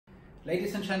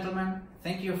Ladies and gentlemen,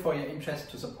 thank you for your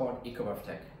interest to support EcoWorth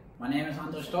Tech. My name is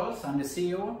André Stolz, I'm the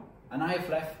CEO, and I have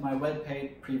left my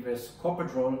well-paid previous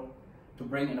corporate role to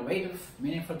bring innovative,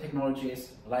 meaningful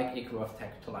technologies like EcoWorth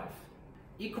Tech to life.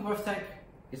 EcoWorth Tech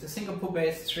is a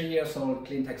Singapore-based 3-year-old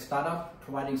clean tech startup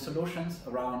providing solutions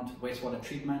around wastewater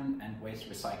treatment and waste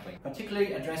recycling,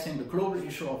 particularly addressing the global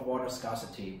issue of water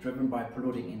scarcity driven by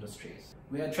polluting industries.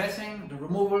 We are addressing the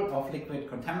removal of liquid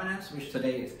contaminants, which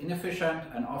today is inefficient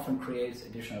and often creates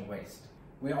additional waste.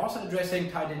 We are also addressing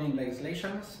tightening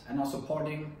legislations and are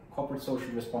supporting corporate social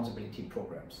responsibility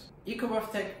programs.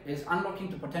 EcoWorth Tech is unlocking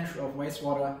the potential of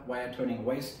wastewater via turning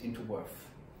waste into worth.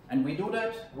 And we do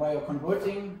that via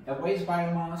converting a waste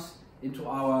biomass into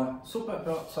our super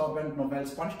absorbent novel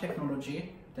sponge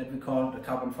technology that we call the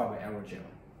carbon fiber aerogel.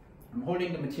 I'm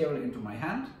holding the material into my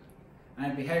hand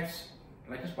and it behaves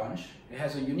like a sponge. It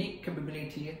has a unique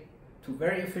capability to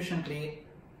very efficiently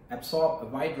absorb a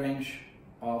wide range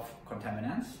of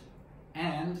contaminants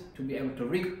and to be able to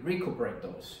recuperate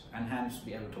those and hence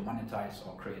be able to monetize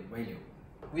or create value.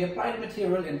 We apply the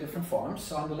material in different forms.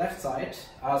 So on the left side,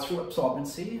 through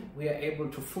absorbency, we are able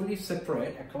to fully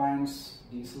separate a client's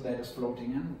diesel that is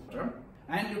floating in water.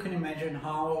 And you can imagine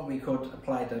how we could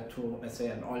apply that to, let's say,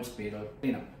 an oil spill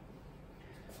cleanup.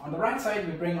 On the right side,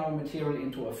 we bring our material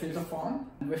into a filter form.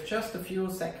 And with just a few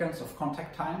seconds of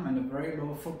contact time and a very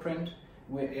low footprint,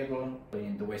 we're able to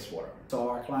clean the wastewater. So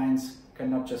our clients can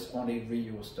not just only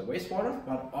reuse the wastewater,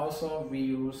 but also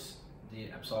reuse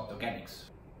the absorbed organics.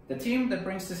 The team that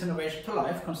brings this innovation to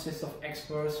life consists of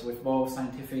experts with both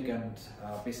scientific and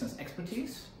business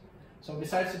expertise. So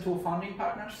besides the two founding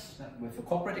partners with the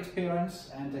corporate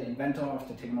experience and the inventor of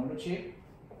the technology,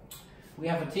 we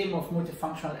have a team of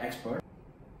multifunctional experts.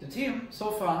 The team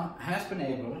so far has been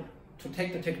able to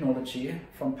take the technology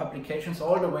from publications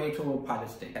all the way to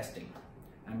pilot stage testing.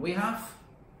 And we have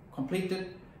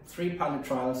completed 3 pilot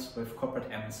trials with corporate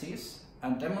MNCs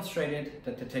and demonstrated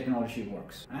that the technology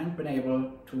works and been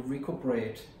able to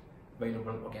recuperate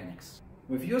valuable organics.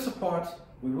 With your support,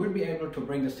 we will be able to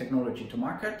bring this technology to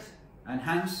market and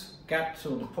hence get to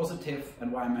the positive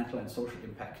environmental and social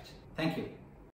impact. Thank you.